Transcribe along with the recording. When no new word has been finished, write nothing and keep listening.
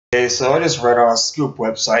Okay, so I just read on a Scoop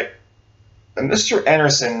website that Mr.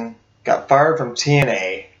 Anderson got fired from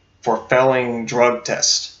TNA for failing drug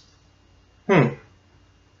test. I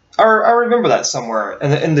remember that somewhere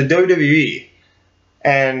in the WWE.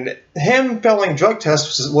 And him failing drug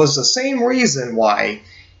tests was the same reason why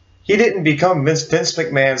he didn't become Vince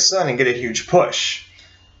McMahon's son and get a huge push.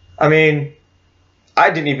 I mean, I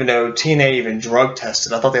didn't even know TNA even drug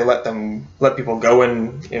tested. I thought they let people go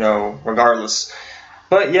in, regardless.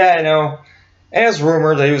 But yeah, and it's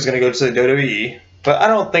rumored that he was going to go to the WWE. But I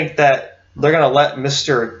don't think that they're going to let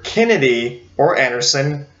Mr. Kennedy or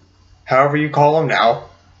Anderson, however you call him now,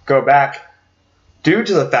 go back due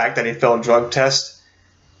to the fact that he failed drug tests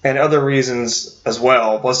and other reasons as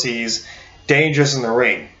well. Plus, he's dangerous in the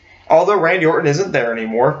ring. Although Randy Orton isn't there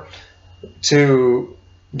anymore to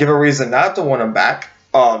give a reason not to want him back,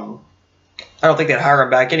 I don't think they'd hire him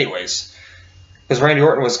back anyways. Because Randy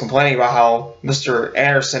Orton was complaining about how Mr.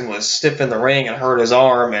 Anderson was stiff in the ring and hurt his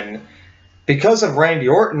arm. And because of Randy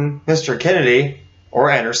Orton, Mr. Kennedy, or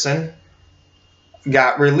Anderson,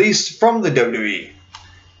 got released from the WWE.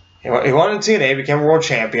 He won in TNA, became a world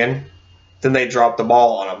champion. Then they dropped the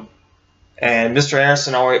ball on him. And Mr.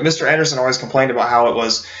 Anderson always complained about how it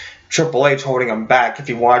was Triple H holding him back. If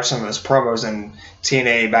you watch some of his promos in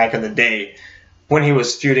TNA back in the day when he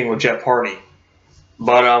was feuding with Jeff Hardy.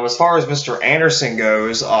 But as far as Mr. Anderson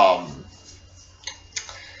goes, I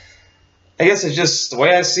guess it's just the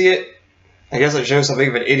way I see it. I guess it shows how big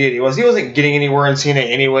of an idiot he was. He wasn't getting anywhere in TNA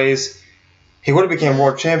anyways. He would have become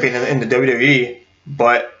world champion in the WWE,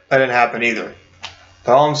 but that didn't happen either.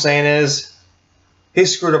 But all I'm saying is, he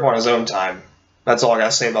screwed up on his own time. That's all I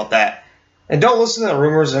gotta say about that. And don't listen to the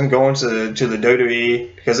rumors of him going to the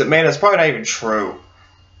WWE, because it's probably not even true.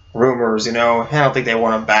 Rumors, I don't think they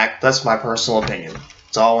want him back. That's my personal opinion.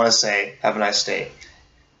 That's all I want to say. Have a nice day,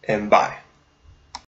 and bye.